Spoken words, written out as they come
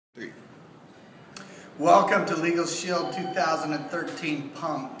Welcome to Legal Shield 2013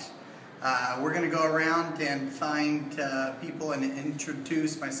 Pumped. We're going to go around and find people and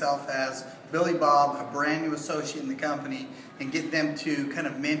introduce myself as Billy Bob, a brand new associate in the company, and get them to kind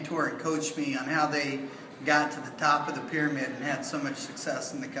of mentor and coach me on how they got to the top of the pyramid and had so much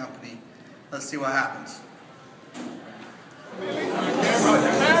success in the company. Let's see what happens. Hey!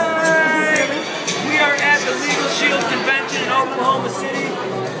 We are at the Legal Shield Convention in Oklahoma City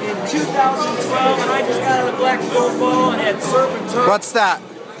in 2012, and I just got on the black and gold ball and had surf and turf. What's that?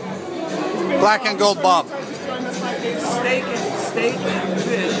 Black and gold bob. Steak and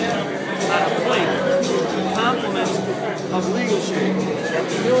fish on a plate. Compliments of Legal Shield. And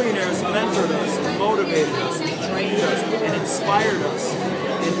the millionaires mentored us, and motivated us, and trained us, and inspired us.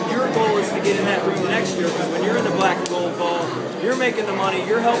 And your goal is to get in that room next year, because when you're in the black and gold ball, you're making the money,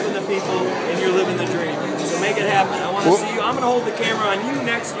 you're helping the people, and you're living the dream. So make it happen. I want to see you. I'm going to hold the camera on you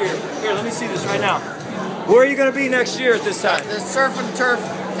next year. Here, let me see this right now. Where are you going to be next year at this time? The surf and turf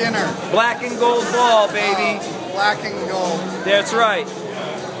dinner. Black and gold ball, baby. Black and gold. That's right.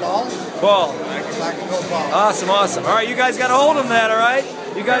 Ball? Ball. Black and gold ball. Awesome, awesome. All right, you guys got to hold them that, all right?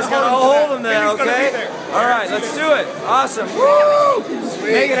 You guys got to hold them that, okay? All right, let's do it. Awesome. Woo!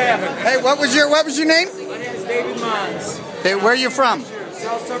 Sweet. Make it happen. Hey, what was your name? My name is David Mons. Hey, where are you from?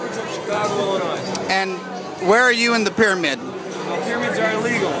 South suburbs of Chicago, Illinois. And where are you in the pyramid? Well, pyramids are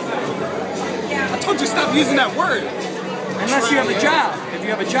illegal. I told you stop using that word. Unless you have a job. If you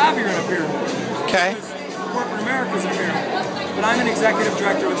have a job, you're in a pyramid. Okay. Corporate America's a pyramid. But I'm an executive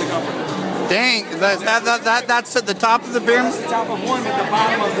director with the company. Dang, that's at the top of the pyramid? That's the top of one, but the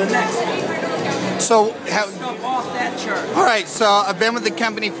bottom of the next one. So, Stuff off that chart. all right, so I've been with the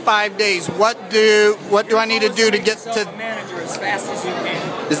company 5 days. What do I need to do to get to... a manager as fast as you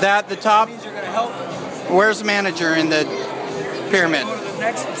can. Is that the top? That means you're going to help. Where's the manager in the pyramid? Go to the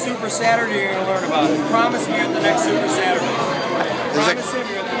next Super Saturday, you're going to learn about it. Promise me at the next Super Saturday.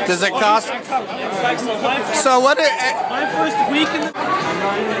 Does it cost? So what? My first week in the...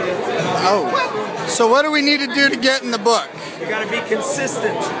 Oh, so what do we need to do to get in the book? You got to be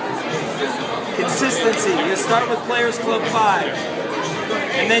consistent. Consistency. You start with Players Club 5,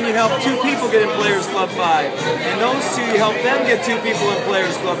 and then you help 2 people get in Players Club 5, and those 2 you help them get 2 people in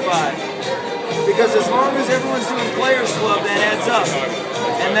Players Club 5. Because as long as everyone's doing Players Club, that adds up.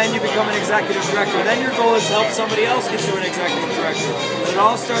 And then you become an executive director. Then your goal is to help somebody else get to an executive director. But it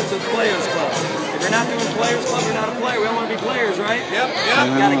all starts with Players Club. If you're not doing Players Club, you're not a player. We all want to be players, right? Yep.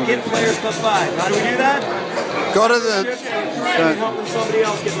 You got to get Players Club 5. How do we do that? Go to the... helping somebody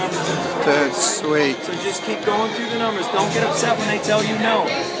else get membership. That's sweet. So just keep going through the numbers. Don't get upset when they tell you no.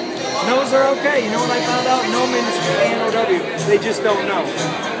 No's are okay. You know what I found out? No means N-O-W. They just don't know.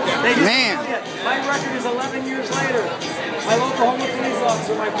 They just don't know yet. My record is 11 years later. My Oklahoma police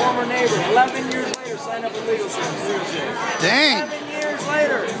officer, my former neighbor, 11 years later, signed up with Legal Shield. Dang. 11 years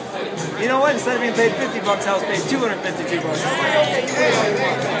later. You know what? Instead of being paid $50, I was paid $252. I'm like, okay, you pay all you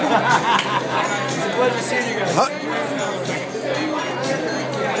want. It's a pleasure seeing you guys.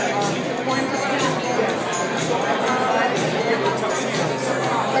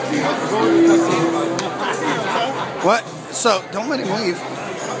 What? So, don't let him leave.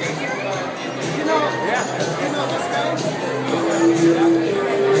 You know this guy?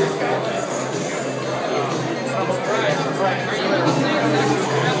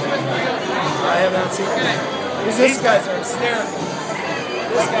 I have not seen him. These guys are hysterical.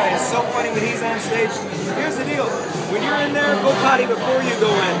 This guy is so funny when he's on stage. Here's the deal. When you're in there, go potty before you go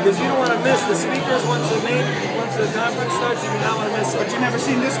in, because you don't want to miss the speakers once the conference starts. You do not want to miss it. But you've never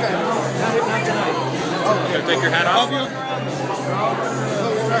seen this guy. Not tonight. Oh, take your hat off.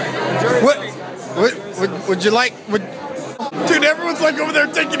 Would you like... Dude, everyone's like over there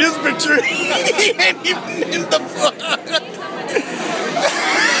taking his picture. He ain't even in the book.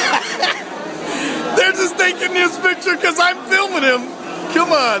 They're just taking his picture because I'm filming him.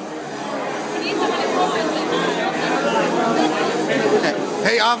 Come on.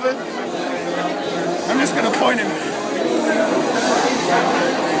 Hey, Alvin. I'm just gonna point him.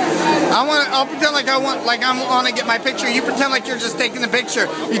 I'll pretend like I want to get my picture. You pretend like you're just taking the picture.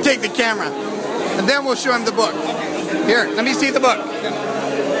 You take the camera, and then we'll show him the book. Here, let me see the book.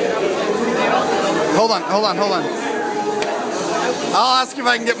 Hold on. I'll ask if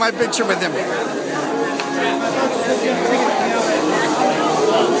I can get my picture with him.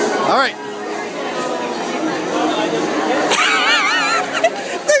 All right.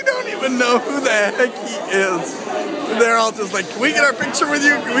 They don't even know who the heck he is. They're all just like, can we get our picture with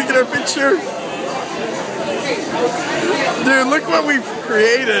you? Can we get our picture? Dude, look what we've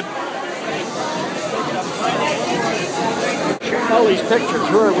created. All these pictures,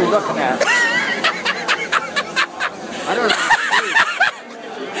 who are we looking at? I don't know.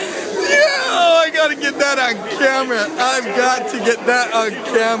 Yeah, oh, I gotta get that on camera. I've got to get that on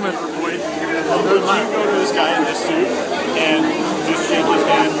camera. Would you go to this guy in this suit and just shake his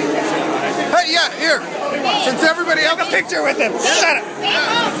hand? Hey, yeah, here. Since everybody else, take a picture with him. Shut up.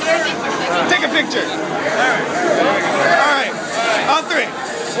 Take a picture. All right. On three.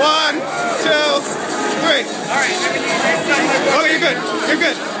 1, 2, 3. All right. Oh, you're good. You're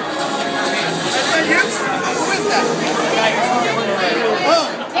good. Who is that? Oh.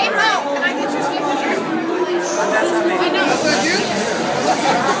 Hey, Mo, can I get your signature? That's not me. I know. Is that you?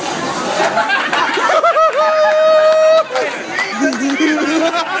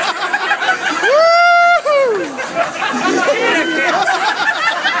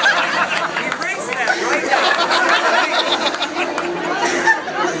 He brings that right down.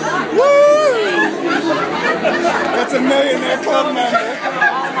 That's a millionaire club member,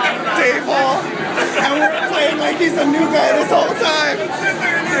 Dave Hall. And we're playing like he's a new guy this whole time.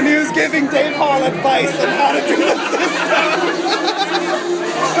 And he was giving Dave Hall advice on how to do the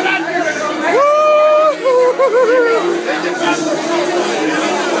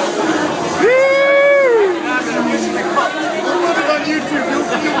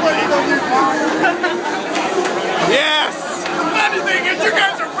Yes! The funny thing is, you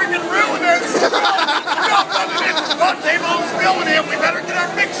guys are freaking ruining it. Well, Dave Hall's filming him. We better get our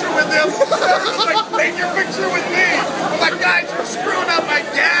picture with him. Like, take your picture with me. I'm like, guys, you're screwing up my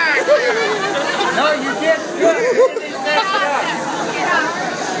gag. No, you did good.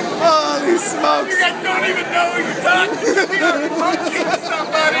 Holy smokes! You guys don't even know who you're talking to. You're punching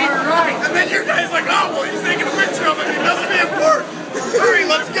somebody. And then your guy's like, oh, well, he's taking a picture of him. He must be important. Hurry,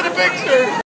 let's get a picture.